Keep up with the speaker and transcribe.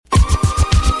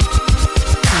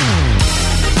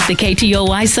The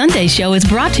KTOY Sunday Show is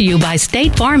brought to you by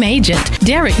State Farm agent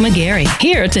Derek McGarry,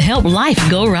 here to help life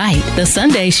go right. The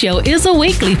Sunday Show is a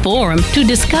weekly forum to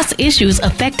discuss issues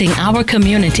affecting our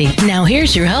community. Now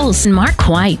here's your host, Mark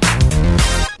White.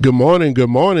 Good morning,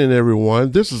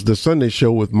 everyone. This is the Sunday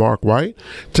Show with Mark White.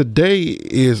 Today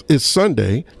is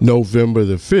Sunday, November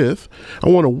the 5th. I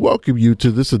want to welcome you to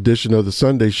this edition of the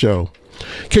Sunday Show.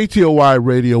 KTOY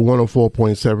Radio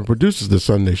 104.7 produces the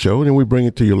Sunday Show, and we bring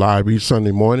it to you live each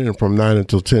Sunday morning from 9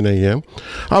 until 10 a.m.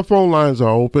 Our phone lines are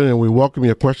open, and we welcome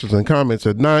your questions and comments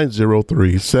at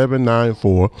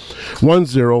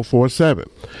 903-794-1047.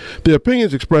 The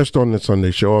opinions expressed on the Sunday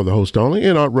Show are the host only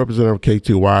and aren't representative of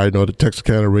KTOY nor the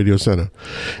Texarkana Radio Center.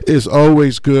 It's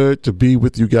always good to be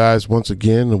with you guys once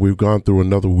again, and we've gone through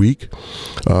another week.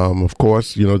 Of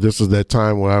course, this is that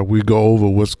time where we go over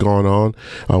what's going on,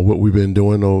 what we've been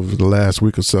doing over the last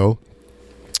week or so.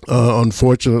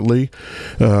 Unfortunately,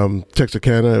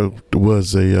 Texarkana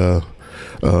was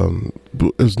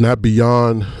is not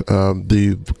beyond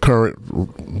the current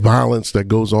violence that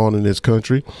goes on in this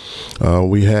country.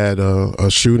 We had a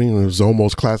shooting. It was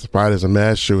almost classified as a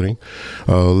mass shooting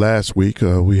last week.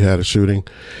 We had a shooting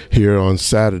here on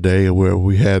Saturday where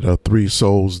we had 3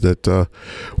 souls that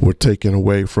were taken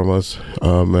away from us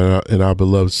in our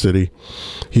beloved city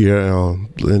here.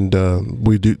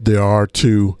 There are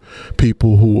 2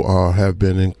 people who have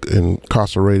been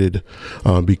incarcerated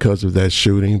because of that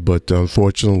shooting, but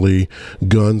unfortunately,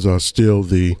 guns are still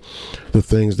the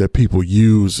things that people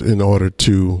use in order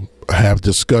to have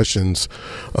discussions,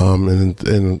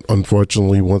 and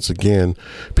unfortunately, once again,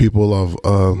 people are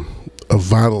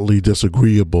violently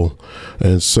disagreeable,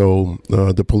 and so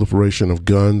the proliferation of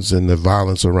guns and the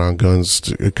violence around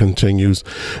guns continues.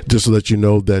 Just to let you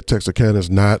know that Texarkana is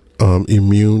not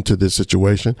immune to this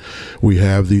situation. We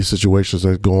have these situations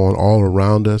that go on all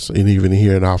around us, and even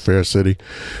here in our fair city.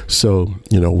 So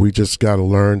we just got to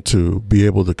learn to be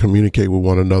able to communicate with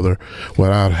one another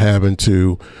without having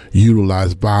to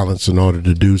utilize violence in order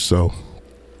to do so.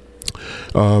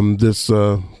 This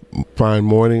fine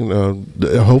morning.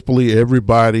 Hopefully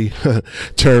everybody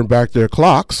turned back their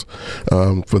clocks.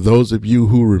 For those of you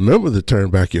who remember to turn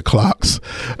back your clocks,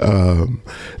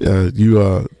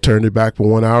 you turned it back for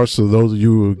 1 hour. So those of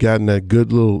you who have gotten that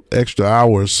good little extra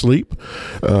hour of sleep,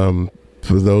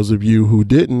 for those of you who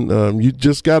didn't, you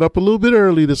just got up a little bit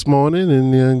early this morning,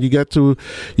 and you got to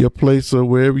your place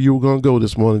wherever you were going to go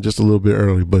this morning just a little bit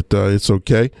early, but it's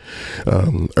okay.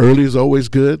 Early is always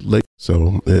good, late,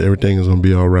 so everything is going to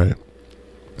be all right.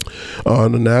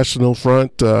 On the national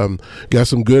front, got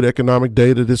some good economic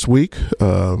data this week,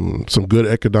 some good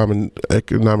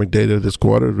economic data this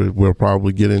quarter that we'll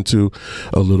probably get into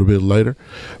a little bit later.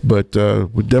 But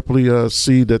we definitely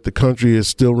see that the country is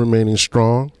still remaining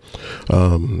strong.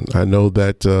 I know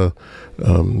that a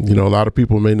lot of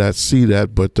people may not see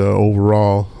that, but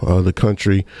overall, the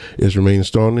country is remaining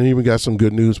strong, and even got some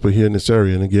good news for here in this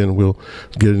area. And again, we'll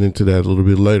get into that a little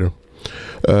bit later.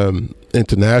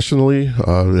 Internationally,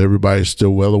 everybody's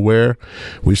still well aware.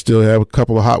 We still have a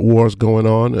couple of hot wars going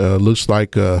on. Looks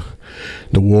like the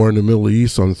war in the Middle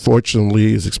East,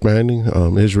 unfortunately, is expanding.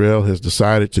 Israel has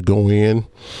decided to go in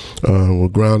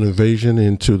with ground invasion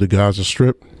into the Gaza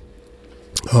Strip.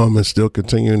 And still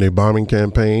continuing their bombing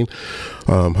campaign.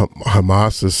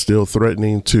 Hamas is still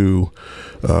threatening to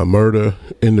murder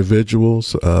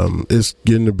individuals. It's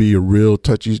getting to be a real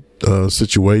touchy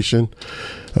situation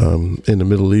in the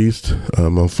Middle East.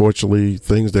 Unfortunately,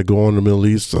 things that go on in the Middle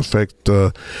East affect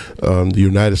the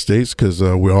United States because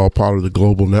we're all part of the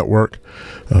global network.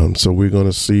 So we're going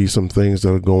to see some things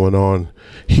that are going on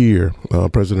here.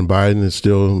 President Biden is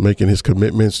still making his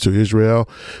commitments to Israel,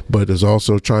 but is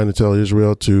also trying to tell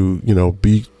Israel to,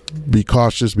 be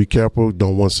cautious, be careful,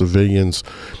 don't want civilians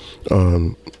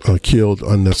killed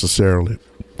unnecessarily.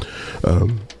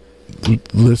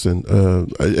 Listen,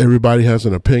 everybody has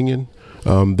an opinion.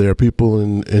 There are people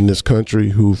in this country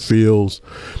who feels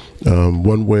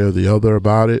one way or the other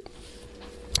about it.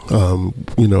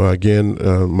 Again,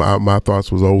 my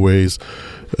thoughts was always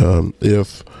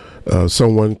if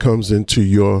someone comes into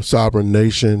your sovereign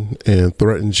nation and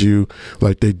threatens you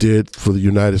like they did for the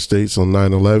United States on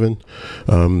 9/11,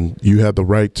 you have the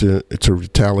right to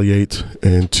retaliate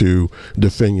and to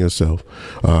defend yourself.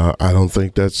 I don't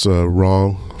think that's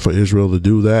wrong for Israel to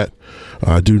do that.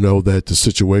 I do know that the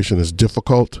situation is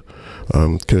difficult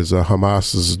because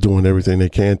Hamas is doing everything they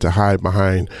can to hide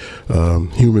behind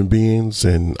human beings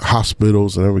and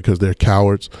hospitals and everything because they're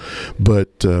cowards.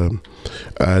 But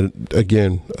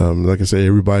again, like I say,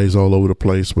 everybody's all over the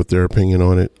place with their opinion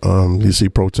on it. You see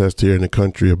protests here in the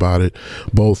country about it,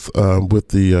 both with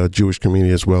the Jewish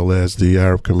community as well as the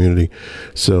Arab community.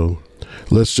 So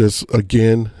let's just,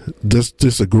 again,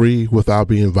 disagree without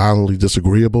being violently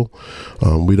disagreeable.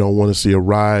 We don't want to see a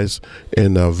rise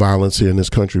in violence here in this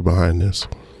country behind this.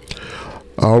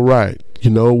 All right. You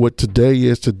know what today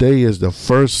is? Today is the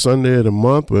first Sunday of the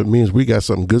month, but it means we got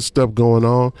some good stuff going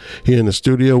on here in the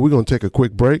studio. We're going to take a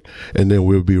quick break, and then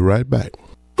we'll be right back.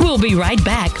 We'll be right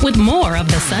back with more of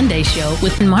The Sunday Show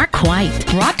with Mark White,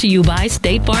 brought to you by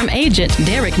State Farm agent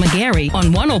Derek McGarry on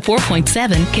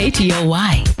 104.7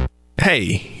 KTOY.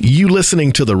 Hey, you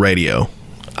listening to the radio?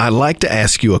 I'd like to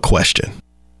ask you a question.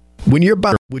 When you're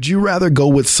buying, would you rather go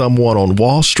with someone on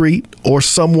Wall Street or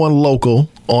someone local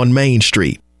on Main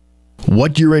Street?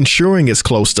 What you're insuring is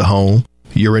close to home.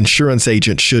 Your insurance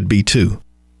agent should be too.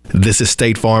 This is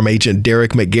State Farm agent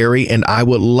Derek McGarry, and I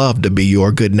would love to be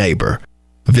your good neighbor.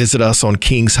 Visit us on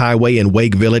Kings Highway in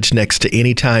Wake Village next to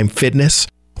Anytime Fitness,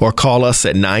 or call us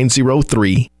at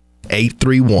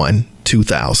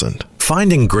 903-831-2000.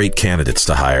 Finding great candidates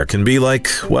to hire can be like,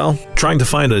 well, trying to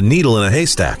find a needle in a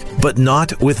haystack, but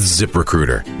not with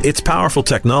ZipRecruiter. Its powerful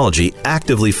technology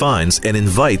actively finds and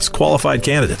invites qualified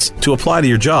candidates to apply to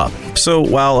your job. So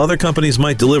while other companies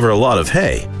might deliver a lot of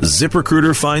hay,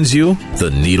 ZipRecruiter finds you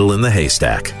the needle in the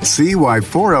haystack. See why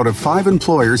 4 out of 5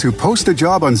 employers who post a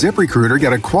job on ZipRecruiter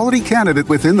get a quality candidate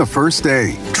within the first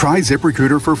day. Try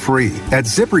ZipRecruiter for free at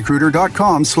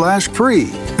ZipRecruiter.com/free.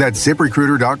 That's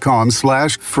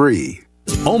ZipRecruiter.com/free.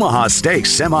 Omaha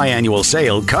Steaks semi-annual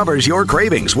sale covers your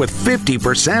cravings with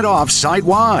 50% off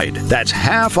site-wide. That's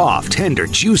half off tender,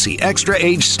 juicy,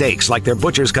 extra-aged steaks like their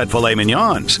butcher's cut filet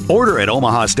mignons. Order at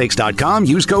omahasteaks.com,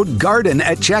 use code GARDEN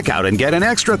at checkout and get an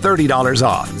extra $30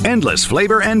 off. Endless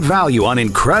flavor and value on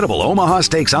incredible Omaha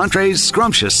Steaks entrees,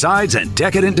 scrumptious sides, and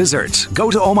decadent desserts. Go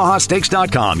to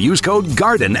omahasteaks.com, use code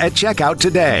GARDEN at checkout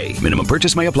today. Minimum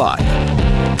purchase may apply.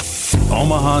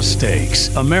 Omaha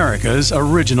Steaks, America's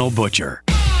original butcher.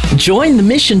 Join the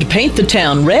mission to paint the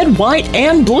town red, white,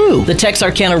 and blue. The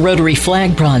Texarkana Rotary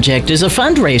Flag Project is a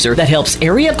fundraiser that helps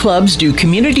area clubs do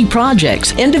community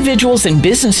projects. Individuals and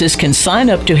businesses can sign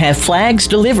up to have flags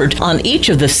delivered on each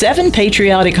of the 7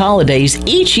 patriotic holidays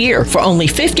each year for only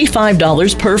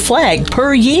 $55 per flag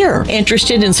per year.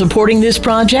 Interested in supporting this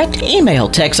project? Email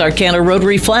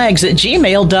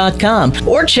texarkanarotaryflags@gmail.com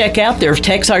or check out their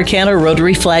Texarkana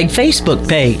Rotary Flag Facebook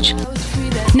page.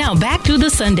 Now back to The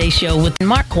Sunday Show with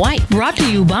Mark White, brought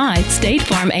to you by State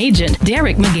Farm agent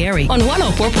Derek McGarry on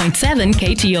 104.7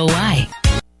 KTOY.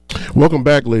 Welcome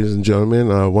back, ladies and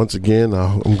gentlemen. Once again,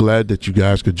 I'm glad that you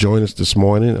guys could join us this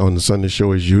morning on the Sunday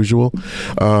Show as usual.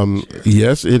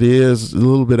 Yes, it is a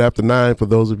little bit after 9 for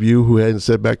those of you who hadn't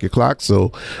set back your clock.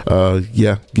 So,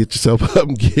 get yourself up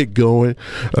and get going.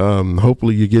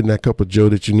 Hopefully you're getting that cup of joe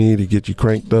that you need to get you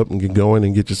cranked up and get going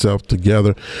and get yourself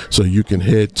together so you can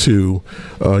head to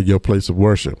your place of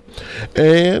worship.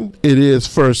 And it is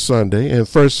First Sunday, and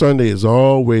First Sunday is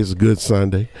always a good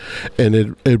Sunday, and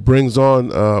it brings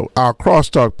on our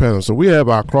crosstalk panel. So we have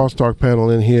our crosstalk panel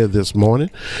in here this morning,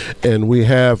 and we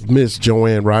have Miss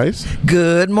JoAnn Rice.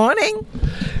 Good morning.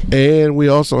 And we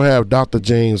also have Dr.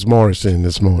 James Morrison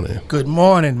this morning. Good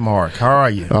morning, Mark. How are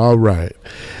you? All right.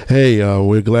 Hey,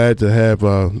 we're glad to have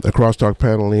a crosstalk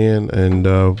panel in, and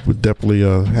we definitely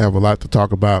have a lot to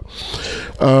talk about.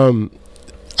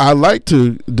 I'd like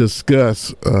to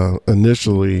discuss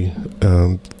initially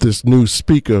this new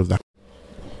Speaker of the House.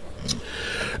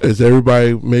 As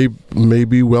everybody may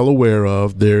be well aware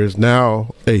of, there is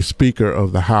now a Speaker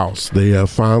of the House. They have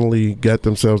finally got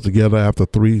themselves together after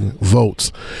 3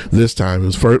 votes. This time it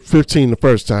was 15 the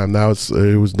first time. Now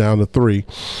it was down to 3,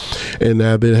 and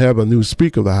now they have a new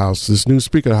Speaker of the House. This new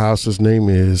Speaker of the House, his name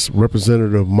is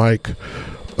Representative Mike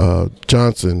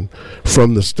Johnson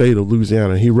from the state of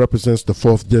Louisiana. He represents the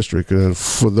 4th District. And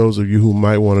for those of you who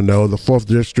might want to know, the 4th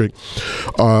District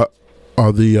are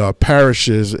the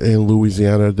parishes in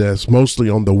Louisiana that's mostly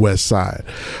on the west side.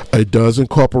 It does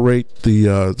incorporate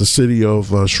the city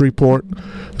of Shreveport,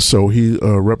 so he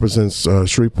represents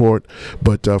Shreveport,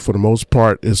 but for the most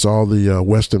part, it's all the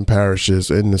western parishes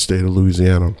in the state of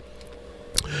Louisiana.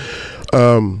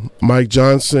 Mike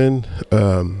Johnson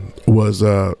was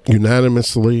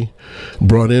unanimously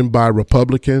brought in by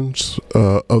Republicans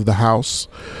of the House.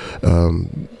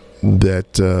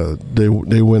 they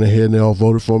went ahead and they all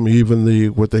voted for him. Even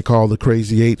what they call the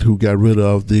Crazy Eight, who got rid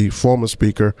of the former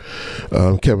speaker,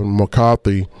 Kevin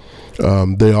McCarthy,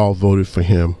 they all voted for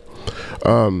him.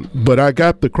 But I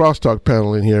got the crosstalk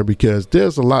panel in here because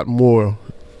there's a lot more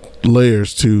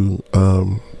layers to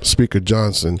Speaker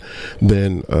Johnson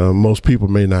than most people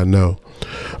may not know.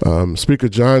 Speaker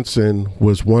Johnson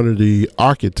was one of the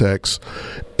architects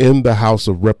in the House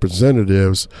of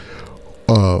Representatives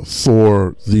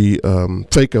for the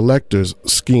fake electors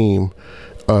scheme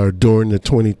during the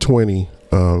 2020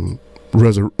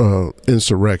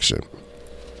 insurrection,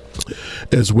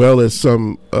 as well as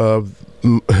some of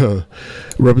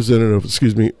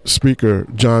Speaker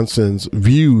Johnson's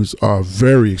views are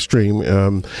very extreme.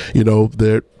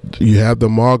 There you have the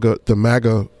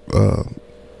MAGA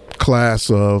class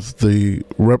of the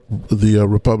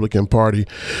Republican Party,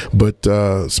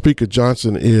 but Speaker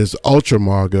Johnson is ultra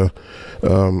MAGA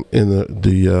in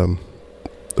the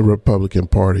Republican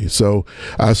Party. So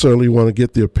I certainly want to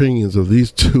get the opinions of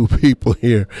these two people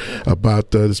here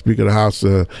about the Speaker of the House.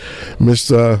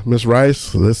 Miss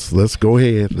Rice, let's go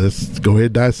ahead. Let's go ahead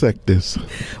and dissect this.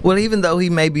 Well, even though he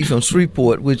may be from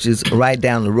Shreveport, which is right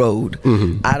down the road,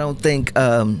 I don't think.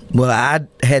 I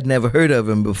had never heard of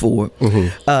him before,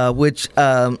 which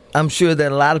I'm sure that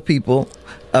a lot of people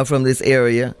from this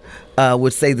area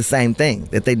would say the same thing,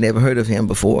 that they'd never heard of him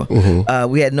before.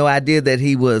 We had no idea that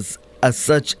he was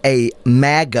such a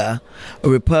MAGA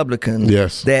Republican.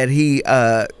 Yes. That he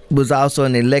was also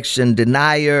an election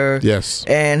denier. Yes.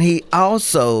 And he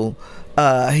also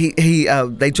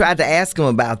they tried to ask him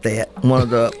about that. One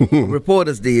of the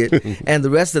reporters did, and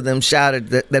the rest of them shouted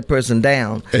that person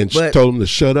down and told him to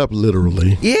shut up,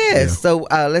 literally. Yes. Yeah. So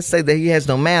let's say that he has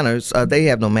no manners. They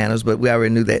have no manners, but we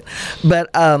already knew that. But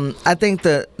I think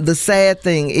the sad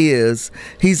thing is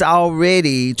he's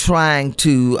already trying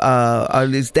to, or at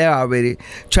least they're already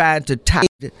trying to tie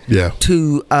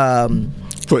to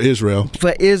for Israel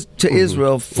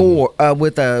Israel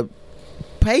with a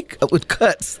with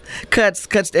cuts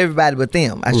to everybody but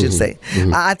them, I should say.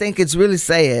 I think it's really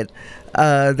sad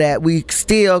that we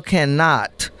still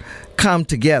cannot come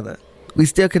together. We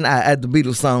still cannot, at the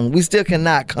Beatles song, we still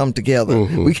cannot come together.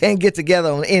 We can't get together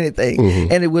on anything.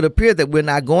 And it would appear that we're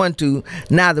not going to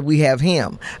now that we have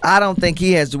him. I don't think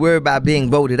he has to worry about being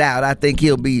voted out. I think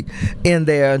he'll be in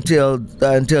there until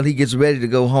he gets ready to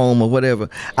go home or whatever.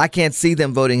 I can't see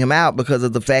them voting him out because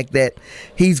of the fact that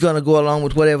he's going to go along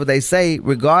with whatever they say,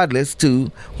 regardless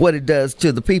to what it does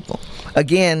to the people.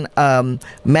 Again,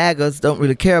 MAGAs don't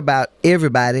really care about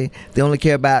everybody. They only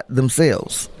care about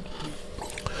themselves.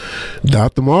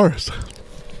 Dr. Morris.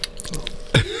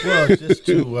 Well, just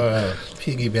to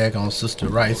piggyback on Sister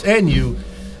Rice and you,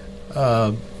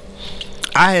 I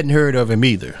hadn't heard of him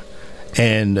either.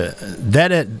 And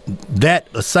that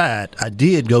aside, I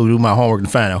did go do my homework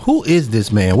and find out who is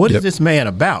this man? What is this man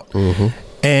about?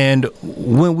 And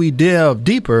when we delve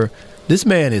deeper, this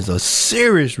man is a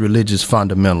serious religious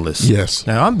fundamentalist. Yes.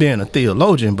 Now, I'm being a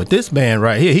theologian, but this man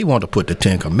right here, he wants to put the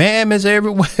Ten Commandments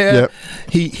everywhere.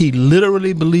 He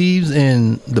literally believes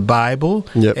in the Bible.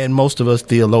 And most of us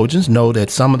theologians know that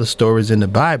some of the stories in the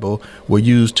Bible were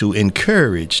used to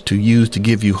encourage, to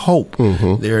give you hope.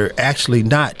 They're actually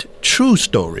not true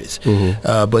stories,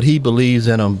 but he believes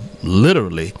in them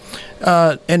literally.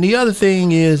 And the other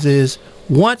thing is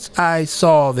once I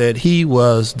saw that he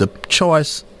was the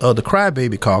choice of the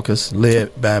Crybaby Caucus led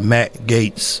by Matt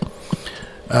Gaetz,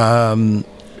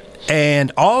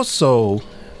 and also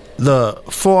the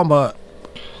former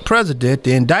president,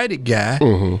 the indicted guy,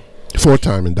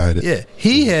 4-time indicted. Yeah,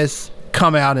 he has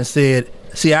come out and said,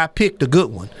 see, I picked a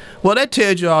good one. Well, that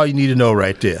tells you all you need to know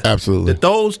right there. Absolutely. That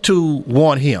those two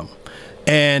want him.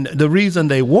 And the reason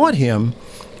they want him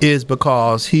is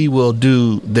because he will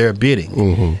do their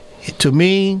bidding. To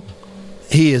me,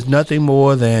 he is nothing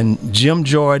more than Jim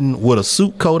Jordan with a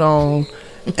suit coat on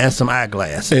and some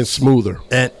eyeglasses. And smoother.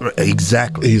 And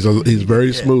exactly. He's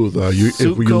very smooth. If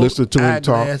you listen to him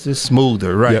talk. Eyeglasses,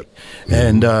 smoother, right.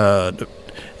 And,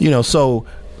 so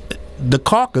the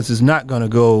caucus is not going to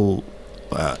go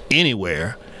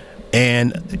anywhere.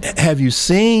 And have you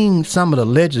seen some of the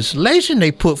legislation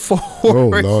they put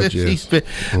forward? Oh, Lord, yes.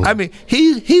 I mean,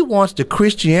 he wants the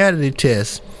Christianity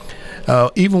test.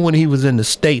 Even when he was in the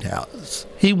State House,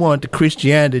 he wanted the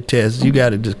Christianity test. You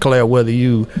got to declare whether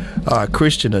you are a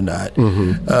Christian or not.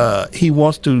 He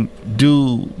wants to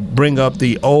bring up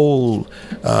the old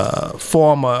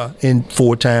former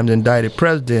 4 times indicted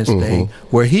presidents thing,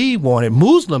 where he wanted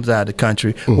Muslims out of the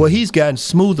country. Well, he's gotten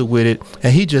smoother with it,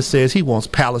 and he just says he wants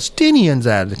Palestinians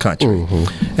out of the country.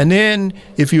 And then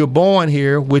if you're born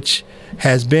here, which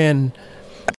has been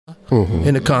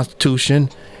in the Constitution,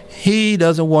 he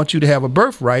doesn't want you to have a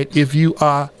birthright if you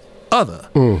are other.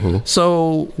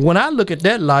 So when I look at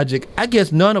that logic, I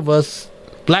guess none of us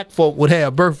black folk would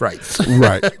have birthrights.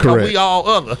 Right, correct. We all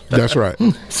other. That's right.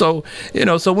 So,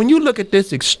 so when you look at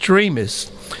this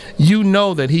extremist, you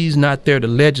know that he's not there to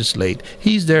legislate.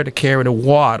 He's there to carry the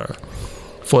water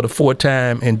for the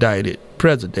 4-time indicted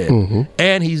president.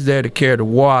 And he's there to carry the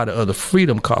water of the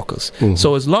Freedom Caucus.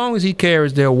 So as long as he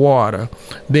carries their water,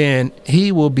 then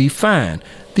he will be fine.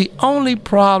 The only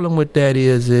problem with that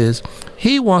is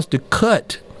he wants to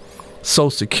cut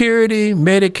Social Security,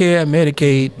 Medicare,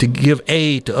 Medicaid to give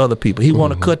aid to other people. He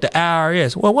want to cut the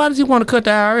IRS. Well, why does he want to cut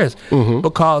the IRS?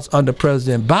 Because under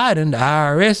President Biden, the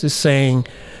IRS is saying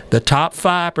the top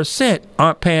 5%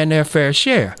 aren't paying their fair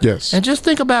share. Yes. And just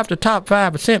think about if the top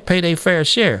 5% pay their fair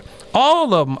share.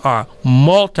 All of them are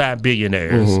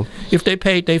multi-billionaires if they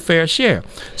paid their fair share.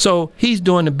 So he's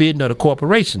doing the bidding of the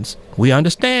corporations. We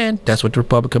understand that's what the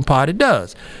Republican Party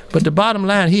does. But the bottom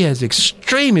line, he has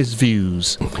extremist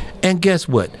views. And guess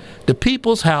what? The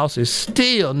People's House is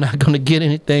still not going to get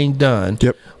anything done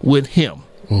with him.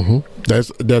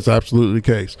 That's absolutely the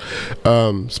case.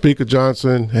 Speaker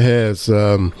Johnson has,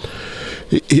 in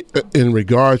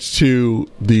regards to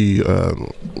the,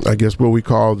 I guess what we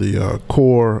call the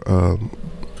core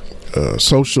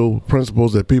social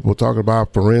principles that people talk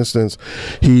about. For instance,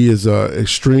 he is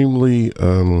extremely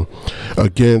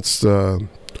against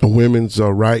women's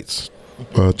rights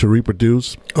to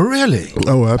reproduce. Really?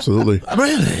 Oh, absolutely.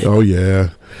 Really? Oh,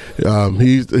 yeah.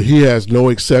 He has no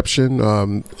exception,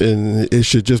 and it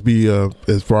should just be,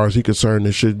 as far as he's concerned,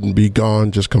 it shouldn't be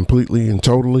gone just completely and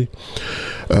totally.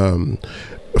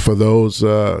 For those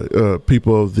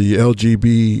people of the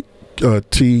LGBTQ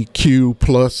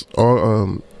plus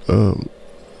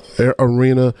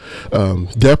arena,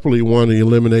 definitely want to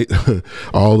eliminate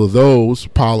all of those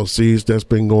policies that's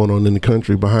been going on in the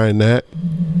country behind that.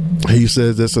 He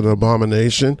says it's an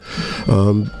abomination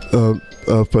for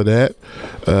that.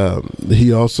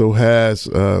 He also has,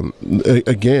 he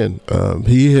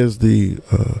is the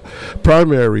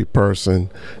primary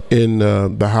person in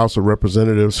the House of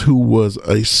Representatives who was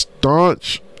a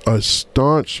staunch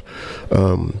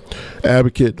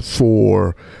advocate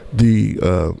for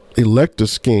the elector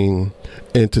scheme,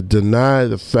 and to deny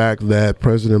the fact that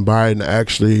President Biden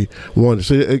actually wanted.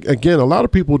 So again, a lot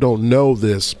of people don't know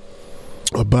this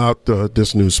about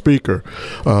this new speaker.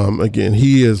 Again,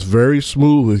 he is very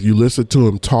smooth. If you listen to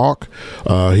him talk,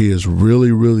 he is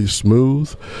really, really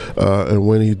smooth. And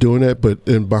when he's doing that, but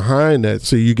in behind that,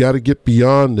 so you got to get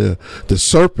beyond the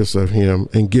surface of him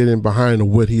and get in behind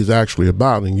what he's actually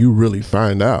about, and you really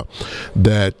find out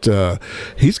that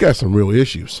he's got some real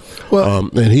issues. Well,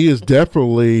 and he is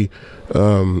definitely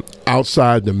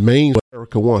outside the main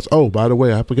America wants. Oh, by the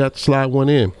way, I forgot to slide one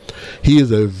in. He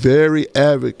is a very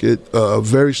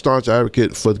very staunch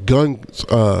advocate for guns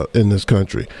in this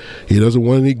country. He doesn't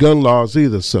want any gun laws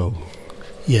either. So,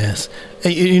 yes,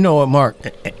 and you know what, Mark,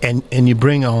 and you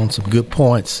bring on some good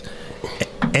points,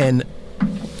 and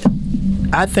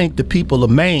I think the people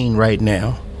of Maine right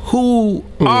now who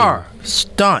are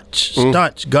staunch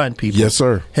gun people, yes,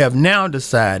 sir, have now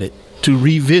decided to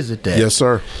revisit that. Yes,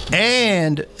 sir.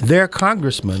 And their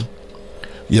congressman,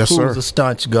 yes, who sir, was a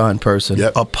staunch gun person,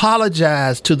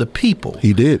 apologized to the people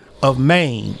of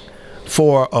Maine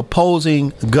for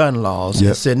opposing gun laws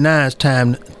and said, now it's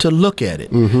time to look at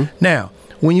it. Now,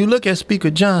 when you look at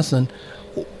Speaker Johnson,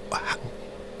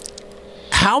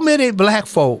 how many black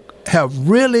folk have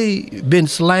really been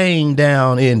slain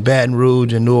down in Baton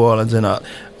Rouge and New Orleans? And a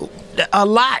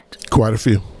lot. Quite a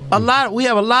few. A lot. We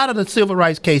have a lot of the civil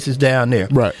rights cases down there,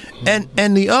 right?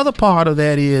 And the other part of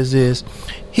that is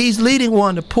he's leading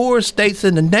one of the poorest states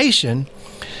in the nation,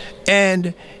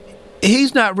 and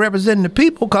he's not representing the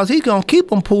people because he's gonna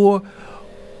keep them poor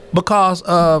because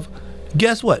of,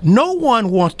 guess what? No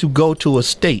one wants to go to a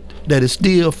state that is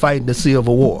still fighting the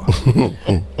Civil War.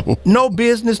 No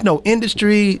business, no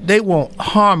industry. They want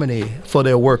harmony for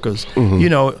their workers. You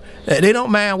know, they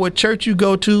don't mind what church you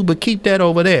go to, but keep that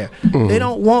over there. They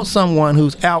don't want someone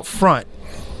who's out front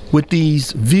with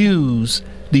these views,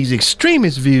 these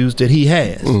extremist views that he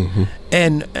has.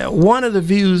 And one of the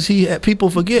views he had, people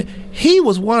forget, he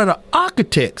was one of the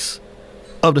architects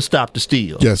of the Stop the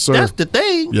Steal. Yes, sir. That's the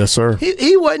thing. Yes, sir.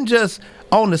 He wasn't just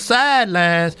on the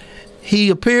sidelines.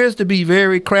 He appears to be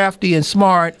very crafty and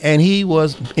smart, and he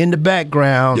was in the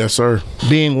background. Yes, sir.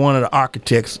 Being one of the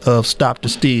architects of Stop the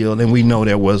Steal, and we know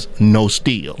there was no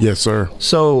steal. Yes, sir.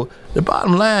 So the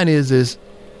bottom line is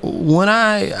when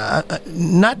I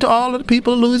not to all of the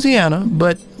people of Louisiana,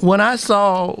 but when I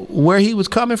saw where he was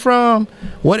coming from,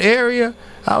 what area,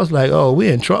 I was like, oh,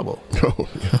 we're in trouble. Oh,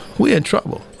 yeah. We're in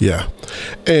trouble. Yeah.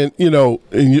 And,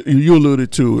 and you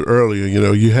alluded to earlier,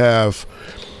 you have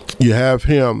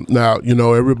him now.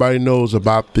 Everybody knows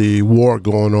about the war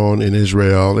going on in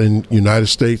Israel, and United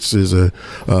States is a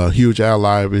huge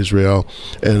ally of Israel,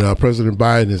 and President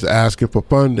Biden is asking for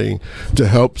funding to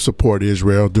help support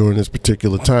Israel during this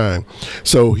particular time.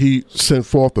 So he sent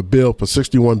forth a bill for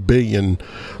 $61 billion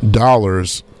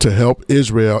to help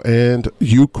Israel and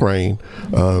Ukraine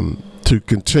to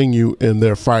continue in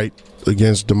their fight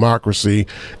against democracy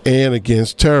and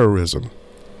against terrorism.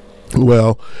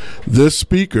 Well, this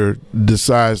speaker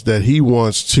decides that he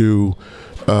wants to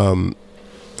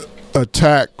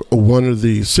attack one of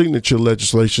the signature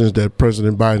legislations that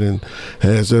President Biden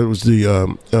has. It was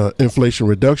the Inflation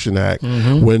Reduction Act,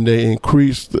 when they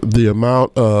increased the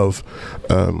amount of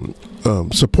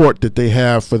support that they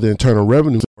have for the Internal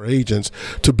Revenue agents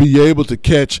to be able to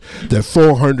catch that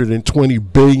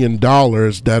 $420 billion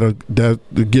that are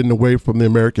getting away from the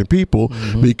American people,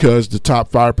 because the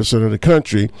top 5% of the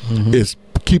country is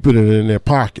keeping it in their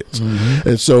pockets.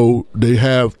 And so they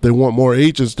want more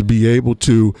agents to be able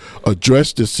to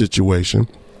address this situation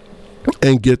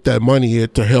and get that money here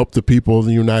to help the people of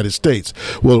the United States.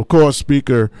 Well, of course,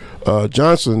 Speaker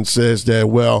Johnson says that,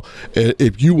 well,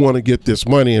 if you want to get this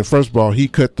money, and first of all, he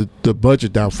cut the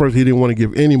budget down. First, he didn't want to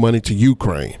give any money to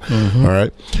Ukraine. All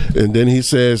right. And then he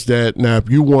says that now if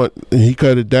you want, he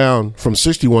cut it down from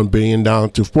 $61 billion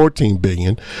down to $14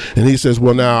 billion. And he says,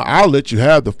 well, now I'll let you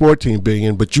have the $14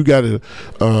 billion, but you got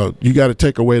to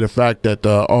take away the fact that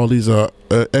all these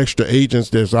extra agents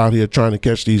that's out here trying to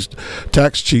catch these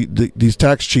tax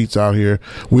cheats out here,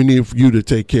 we need you to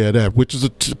take care of that, which is a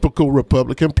typical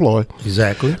Republican ploy.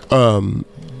 Exactly. So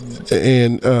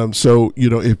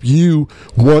if you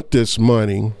want this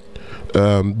money,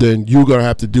 then you're gonna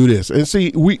have to do this. And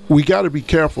see, we got to be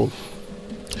careful,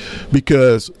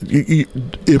 because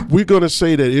if we're going to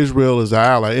say that Israel is our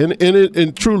ally,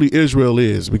 and truly Israel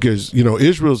is, because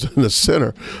Israel's in the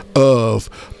center of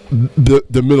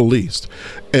the Middle East,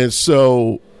 and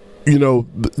so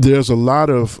there's a lot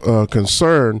of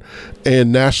concern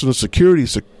and national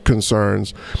security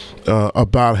concerns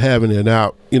about having it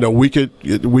out. We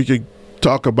could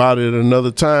talk about it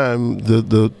another time,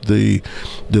 the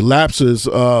lapses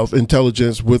of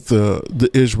intelligence with the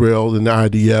Israel and the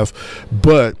IDF,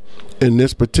 but in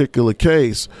this particular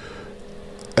case,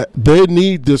 they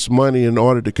need this money in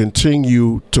order to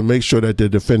continue to make sure that they're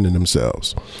defending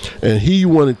themselves. And he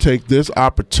want to take this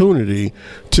opportunity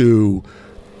to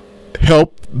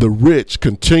help the rich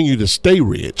continue to stay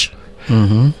rich,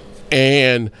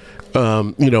 and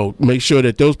make sure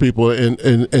that those people and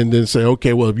then say,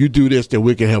 okay, well, if you do this, then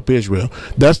we can help Israel.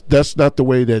 That's not the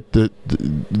way that the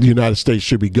United States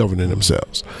should be governing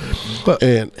themselves. But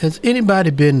has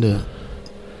anybody been to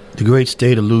the great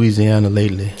state of Louisiana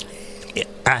lately?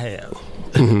 I have.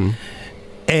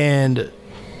 And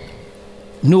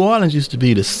New Orleans used to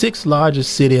be the 6th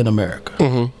largest city in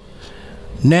America.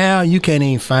 Now you can't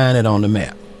even find it on the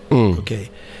map. Okay.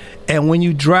 And when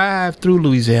you drive through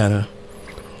Louisiana,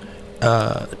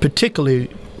 particularly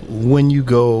when you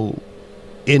go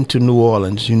into New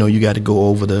Orleans, you got to go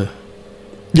over the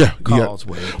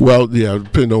causeway.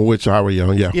 Depending on which highway you're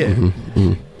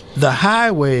on. The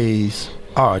highways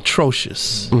are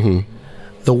atrocious.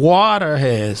 The water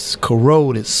has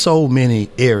corroded so many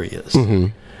areas.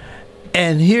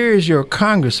 And here's your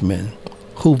congressman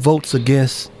who votes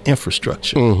against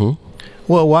infrastructure.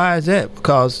 Well, why is that?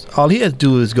 Because all he has to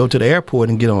do is go to the airport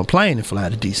and get on a plane and fly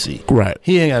to D.C. Right.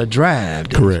 He ain't got to drive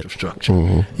the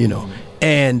infrastructure.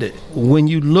 And when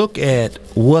you look at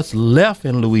what's left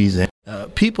in Louisiana,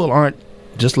 people aren't,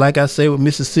 just like I say with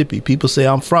Mississippi. People say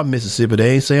I'm from Mississippi.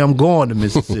 They ain't say I'm going to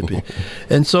Mississippi.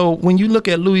 And so when you look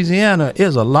at Louisiana,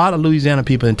 there's a lot of Louisiana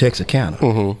people in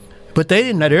Texarkana. But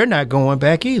they're not going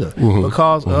back either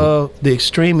because of the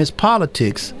extremist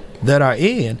politics that are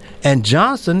in. And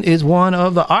Johnson is one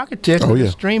of the architects of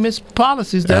extremist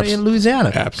policies that are in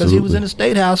Louisiana, because he was in the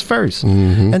State House first.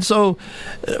 And so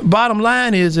bottom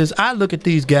line is I look at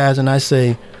these guys and I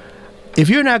say, if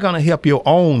you're not going to help your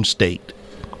own state,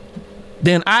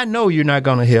 then I know you're not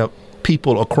going to help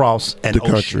people across the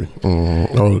country.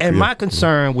 And my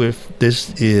concern with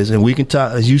this is, and we can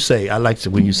talk, as you say, I like it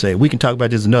when you say, we can talk about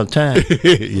this another time,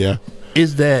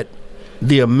 is that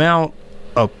the amount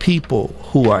of people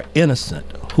who are innocent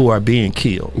who are being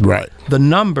killed. Right. The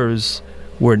numbers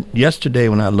were, yesterday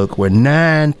when I looked, were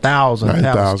 9,000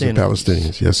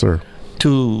 Palestinians. Yes, sir.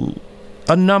 To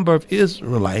a number of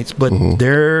Israelites, but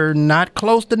they're not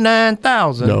close to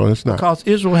 9,000. No, it's not. Because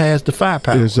Israel has the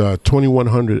firepower. There's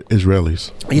 2,100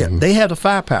 Israelis. Yeah, they have the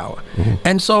firepower.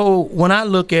 And so when I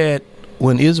look at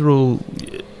when Israel,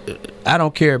 I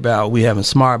don't care about we having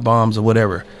smart bombs or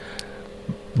whatever,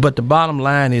 but the bottom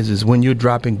line is when you're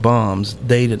dropping bombs,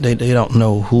 they don't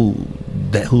know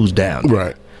who's down there.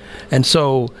 Right. And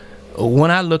so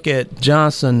when I look at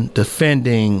Johnson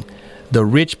defending the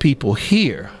rich people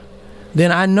here,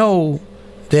 then I know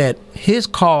that his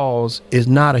cause is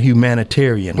not a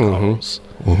humanitarian cause.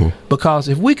 Because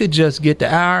if we could just get the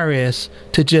IRS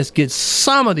to just get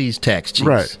some of these tax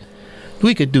cheats,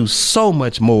 we could do so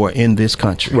much more in this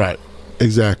country. Right.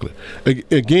 Exactly.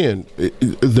 Again,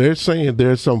 they're saying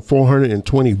there's some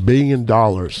 $420 billion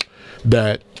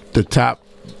that the top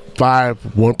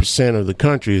 1% of the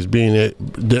country is being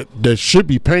that should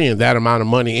be paying that amount of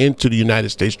money into the United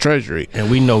States Treasury, and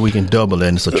we know we can double that,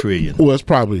 and it's a trillion. Well, it's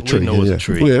probably a trillion. We know it's a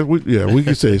trillion. We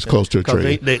can say it's close to a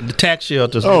trillion. The tax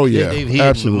shelters. They've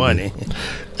hidden the money.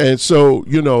 And so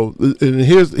and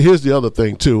here's the other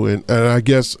thing too, and I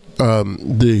guess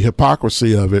the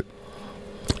hypocrisy of it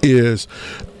is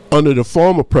under the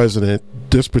former president,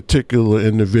 this particular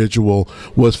individual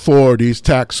was for these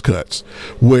tax cuts,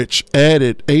 which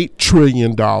added $8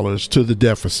 trillion to the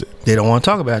deficit. They don't want to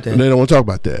talk about that. They don't want to talk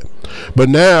about that. But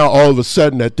now, all of a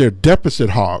sudden, that they're deficit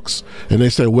hawks, and they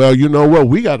say, well, you know what,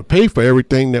 we got to pay for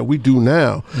everything that we do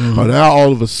now. Now,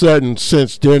 all of a sudden,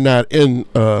 since they're not in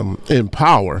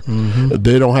power,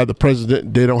 they don't have the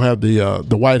president, they don't have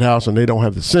the White House, and they don't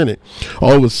have the Senate.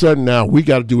 All of a sudden, now, we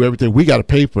got to do everything. We got to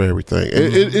pay for everything.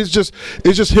 It's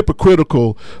just hypocritical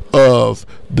of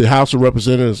the House of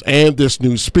Representatives and this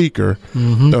new speaker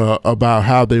about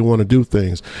how they want to do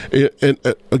things. And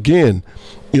again,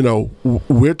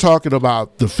 we're talking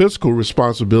about the fiscal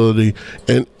responsibility,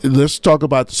 and let's talk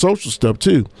about the social stuff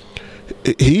too.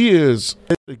 He is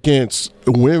against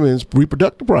women's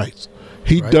reproductive rights.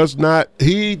 He does not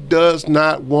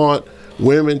want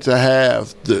women to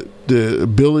have the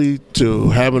ability to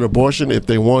have an abortion if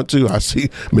they want to. I see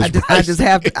Ms. I just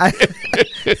have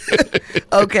to.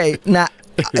 Okay, now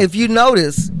if you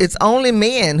notice, it's only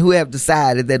men who have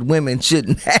decided that women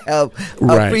shouldn't have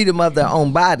freedom of their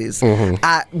own bodies.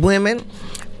 Women,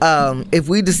 if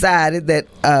we decided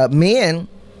that men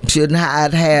should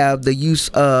not have the use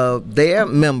of their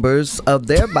members of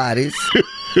their bodies,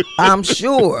 I'm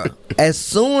sure as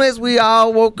soon as we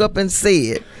all woke up and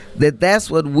said that's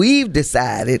what we've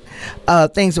decided,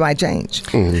 things might change.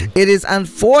 It is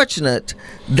unfortunate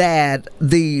that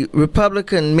the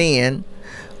Republican men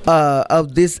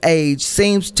of this age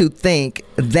seems to think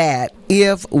that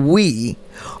if we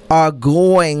are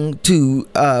going to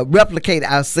replicate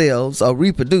ourselves or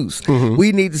reproduce,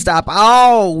 we need to stop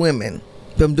all women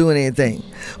from doing anything.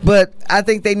 But I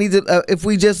think they need to, if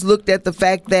we just looked at the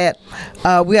fact that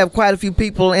we have quite a few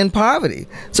people in poverty.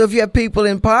 So if you have people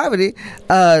in poverty,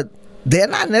 they're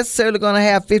not necessarily going to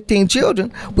have 15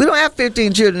 children. We don't have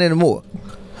 15 children anymore.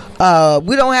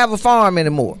 We don't have a farm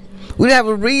anymore. We don't have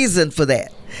a reason for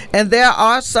that. And there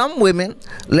are some women,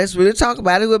 let's really talk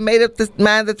about it, who have made up the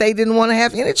mind that they didn't want to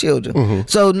have any children.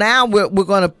 So now we're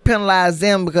going to penalize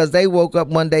them because they woke up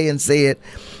one day and said,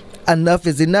 enough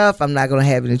is enough, I'm not going to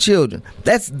have any children.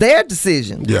 That's their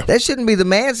decision. That shouldn't be the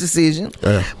man's decision.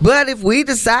 But if we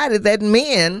decided that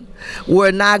men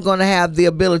were not going to have the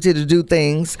ability to do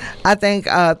things, I think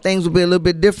things would be a little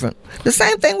bit different. The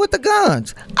same thing with the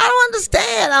guns. I don't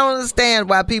understand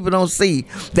why people don't see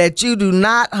that you do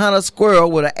not hunt a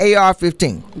squirrel with an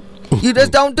AR-15. You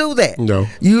just don't do that. No.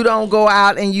 You don't go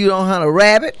out and you don't hunt a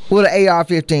rabbit with an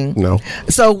AR-15. No.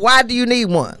 So why do you need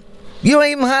one? You don't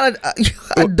even hunt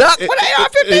a duck with an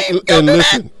AR-15. And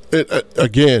listen,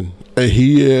 again,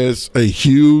 he is a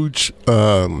huge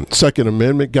Second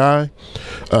Amendment guy.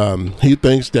 He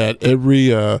thinks that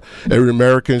every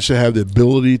American should have the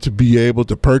ability to be able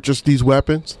to purchase these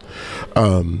weapons,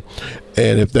 and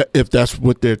if that's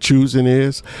what their choosing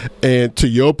is. And to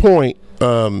your point,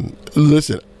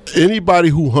 listen, anybody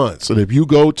who hunts, and if you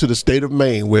go to the state of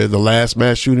Maine where the last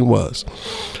mass shooting was,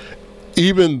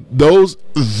 even those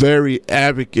very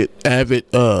avid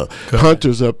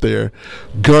hunters up there,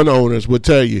 gun owners, would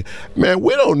tell you, man,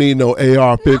 we don't need no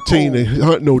AR-15 to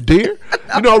hunt no deer.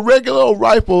 Regular old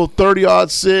rifle,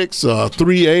 30-06,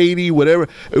 380,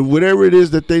 whatever it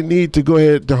is that they need to go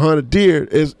ahead to hunt a deer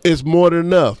is more than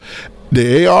enough.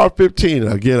 The AR-15,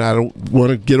 again, I don't want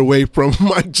to get away from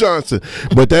Mike Johnson,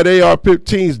 but that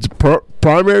AR-15's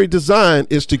primary design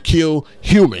is to kill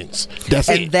humans. That's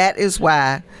it. And that is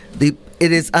why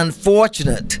it is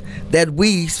unfortunate that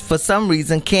we, for some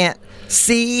reason, can't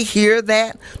hear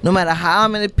that. No matter how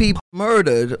many people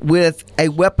murdered with a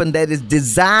weapon that is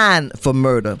designed for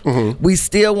murder, we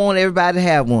still want everybody to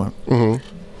have one.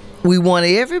 We want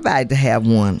everybody to have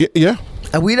one. Yeah.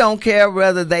 And we don't care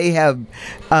whether they have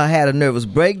had a nervous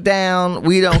breakdown.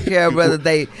 We don't care whether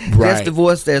they just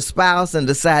divorced their spouse and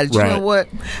decided, you know what,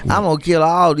 I'm going to kill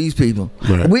all these people.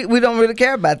 We don't really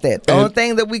care about that. The only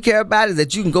thing that we care about is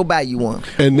that you can go buy you one.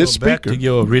 And this back to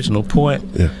your original point,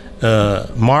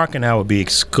 Mark and I would be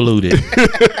excluded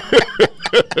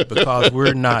because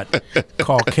we're not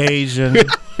Caucasian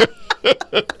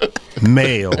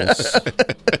males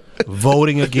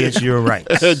voting against your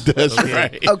rights. That's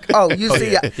right. You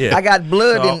see, I got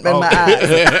blood in my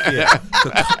eyes.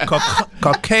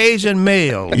 Caucasian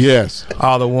males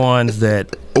are the ones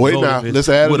that let's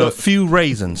add with a few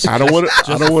raisins. I don't want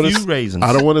to raisins.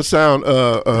 I don't want to sound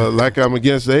like I'm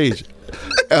against age.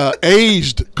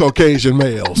 Aged Caucasian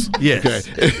males. Yes.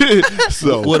 Okay.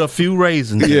 So with a few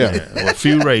raisins. A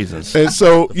few raisins. And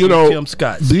so, Tim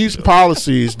Scott. These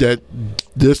policies that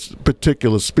this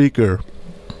particular speaker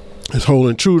is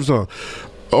holding truths on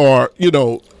are,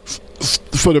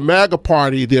 for the MAGA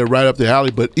party, they're right up the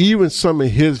alley, but even some of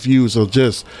his views are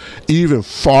just even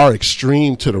far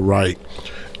extreme to the right.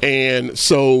 And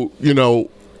so,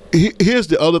 here's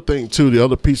the other thing too, the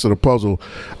other piece of the puzzle,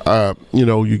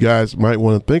 you guys might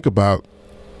want to think about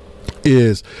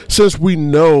is, since we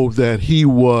know that he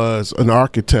was an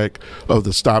architect of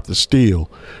the Stop the Steal,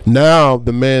 now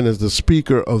the man is the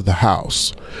Speaker of the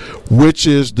House, which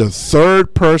is the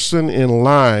third person in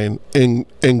line in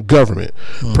government.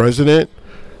 President,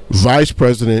 Vice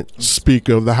President,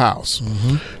 Speaker of the House.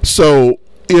 So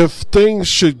if things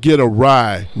should get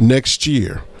awry next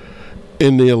year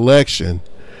in the election,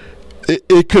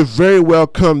 it could very well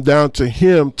come down to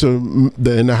him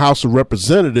in the House of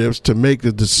Representatives to make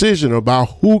a decision about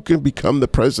who can become the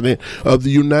president of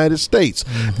the United States.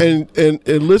 And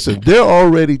listen, they're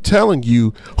already telling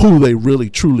you who they really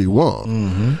truly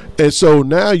want. And so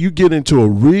now you get into a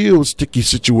real sticky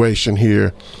situation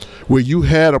here, where you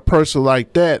had a person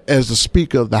like that as the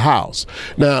Speaker of the House.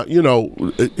 Now,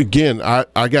 again,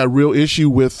 I got real issue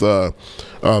with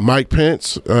Mike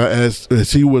Pence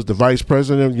as he was the Vice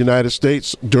President of the United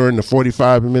States during the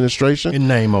 45 administration. In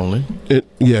name only.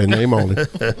 In name only.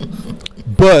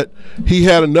 But he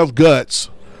had enough guts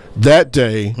that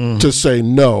day to say,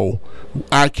 no,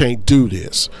 I can't do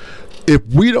this. If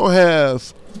we don't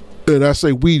have, and I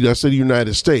say we, I say the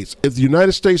United States, if the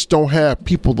United States don't have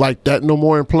people like that no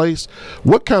more in place,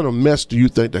 what kind of mess do you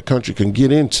think the country can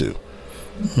get into?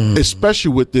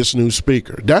 Especially with this new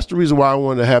speaker. That's the reason why I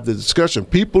wanted to have the discussion.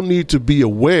 People need to be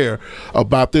aware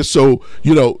about this. So,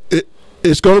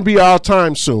 it's going to be our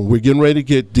time soon. We're getting ready to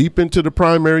get deep into the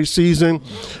primary season.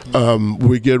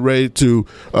 We get ready to,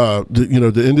 the end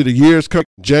of the year is coming.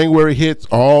 January hits.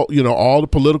 All the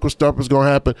political stuff is going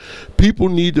to happen. People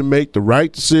need to make the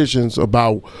right decisions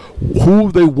about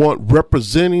who they want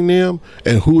representing them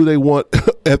and who they want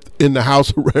in the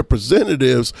House of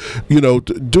Representatives.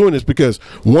 Doing this because,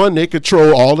 one, they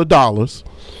control all the dollars.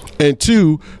 And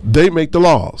two, they make the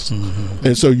laws.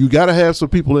 And so you got to have some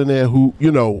people in there who,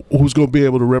 who's going to be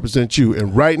able to represent you.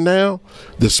 And right now,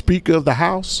 the Speaker of the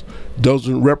House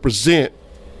doesn't represent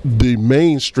the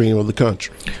mainstream of the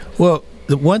country. Well,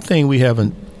 the one thing we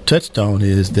haven't touched on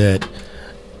is that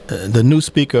the new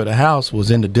Speaker of the House was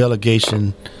in the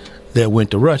delegation that went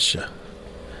to Russia.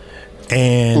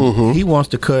 And he wants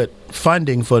to cut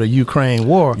funding for the Ukraine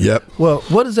war. Yep. Well,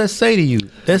 what does that say to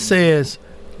you? That says,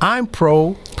 I'm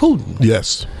pro-Putin.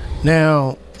 Yes.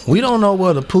 Now, we don't know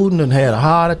whether Putin had a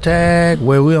heart attack,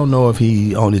 where we don't know if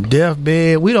he on his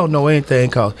deathbed. We don't know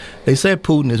anything because they said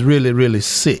Putin is really, really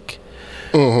sick.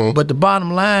 But the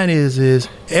bottom line is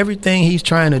everything he's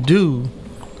trying to do,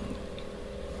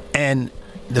 and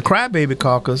the Crybaby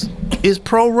Caucus is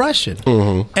pro-Russian.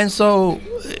 And so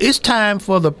it's time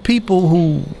for the people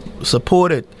who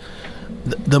supported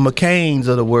the McCains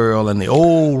of the world and the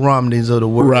old Romneys of the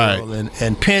world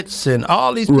and Pence and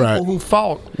all these people who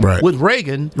fought with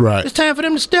Reagan, it's time for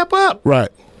them to step up.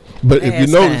 But if you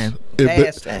notice,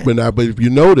 but if you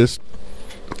notice,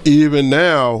 even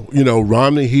now,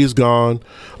 Romney, he's gone.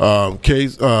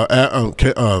 Kazinger,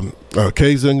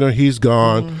 he's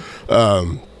gone.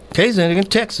 Kazinger in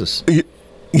Texas.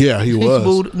 Yeah, he was.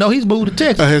 He's moved to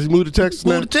Texas. Has he moved to Texas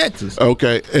now? Moved to Texas.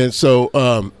 Okay, and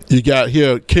so you got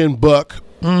here Ken Buck,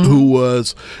 who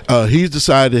was, he's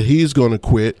decided he's going to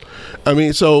quit. I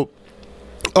mean, so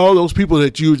all those people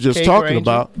that you were just K talking Granger.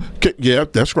 about, yeah,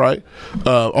 that's right.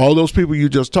 All those people you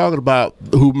just talking about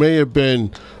who may have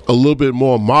been a little bit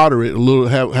more moderate,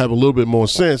 have a little bit more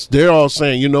sense, they're all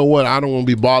saying, you know what, I don't want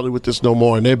to be bothered with this no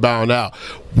more, and they're bowing out,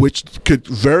 which could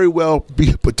very well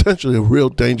be potentially a real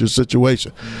dangerous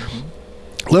situation.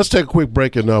 Let's take a quick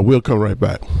break, and we'll come right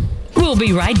back. We'll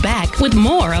be right back with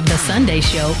more of The Sunday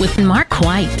Show with Mark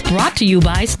White, brought to you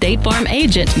by State Farm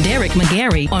agent Derek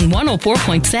McGarry on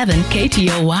 104.7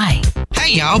 KTOY.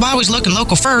 Hey y'all, by always looking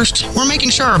local first, we're making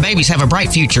sure our babies have a bright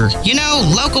future. You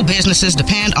know, local businesses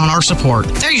depend on our support.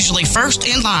 They're usually first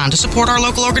in line to support our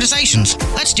local organizations.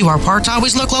 Let's do our part to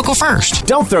always look local first.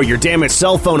 Don't throw your damaged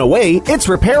cell phone away. It's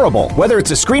repairable. Whether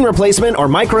it's a screen replacement or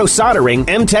micro soldering,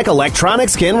 M-Tech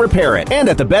Electronics can repair it. And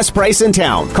at the best price in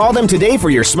town. Call them today for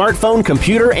your smartphone,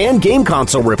 computer, and game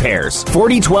console repairs.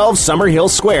 4012 Summerhill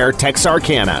Square,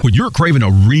 Texarkana. When you're craving a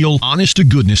real,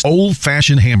 honest-to-goodness,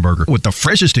 old-fashioned hamburger with the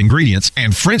freshest ingredients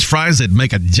and French fries that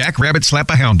make a jackrabbit slap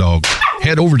a hound dog,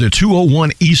 head over to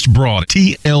 201 East Broad,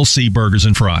 TLC Burgers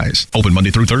and Fries. Open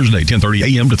Monday through Thursday,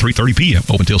 10:30 a.m. to 3:30 p.m.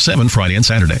 Open till 7 Friday and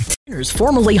Saturday.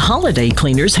 Formerly Holiday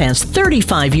Cleaners has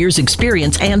 35 years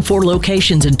experience and 4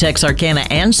 locations in Texarkana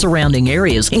and surrounding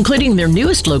areas, including their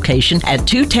newest location at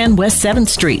 210 West 7th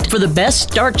Street. For the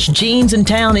best starched jeans in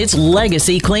town, it's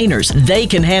Legacy Cleaners. They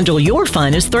can handle your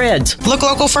finest threads. Look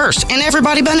local first, and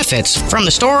everybody benefits. From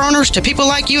the store owners to people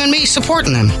like you and me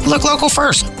supporting them. Look local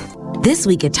first. This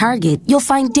week at Target, you'll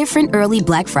find different early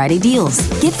Black Friday deals.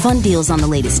 Get fun deals on the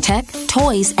latest tech,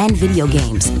 toys, and video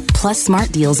games. Plus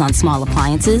smart deals on small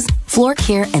appliances, floor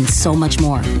care, and so much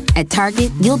more. At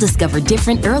Target, you'll discover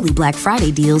different early Black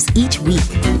Friday deals each week.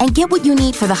 And get what you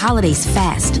need for the holidays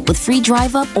fast with free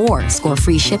drive up or score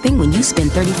free shipping when you spend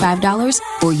 $35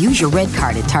 or use your red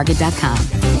card at Target.com.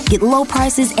 Get low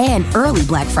prices and early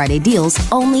Black Friday deals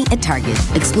only at Target.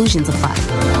 Exclusions apply.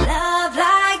 Love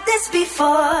like this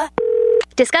before.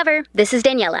 Discover, this is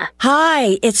Daniela.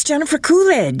 Hi, it's Jennifer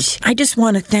Coolidge. I just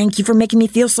want to thank you for making me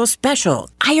feel so special.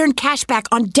 I earned cash back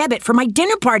on debit for my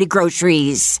dinner party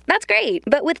groceries. That's great.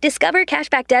 But with Discover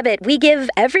Cashback Debit, we give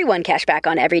everyone cash back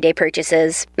on everyday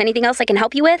purchases. Anything else I can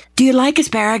help you with? Do you like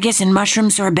asparagus and mushroom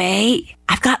sorbet?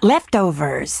 I've got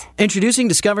leftovers. Introducing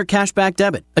Discover Cashback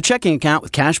Debit, a checking account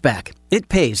with cash back. It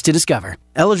pays to Discover.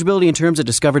 Eligibility and terms at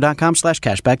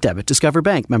discover.com/cashbackdebit. Discover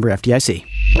Bank, member FDIC.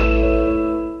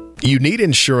 You need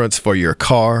insurance for your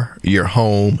car, your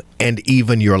home, and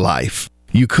even your life.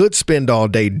 You could spend all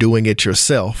day doing it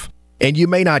yourself, and you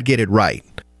may not get it right.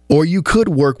 Or you could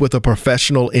work with a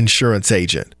professional insurance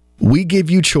agent. We give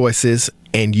you choices,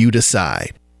 and you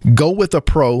decide. Go with a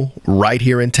pro right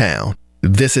here in town.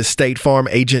 This is State Farm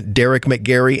agent Derek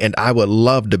McGarry, and I would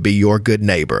love to be your good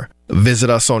neighbor. Visit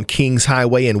us on Kings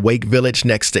Highway in Wake Village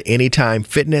next to Anytime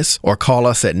Fitness or call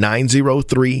us at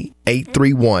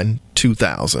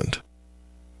 903-831-2000.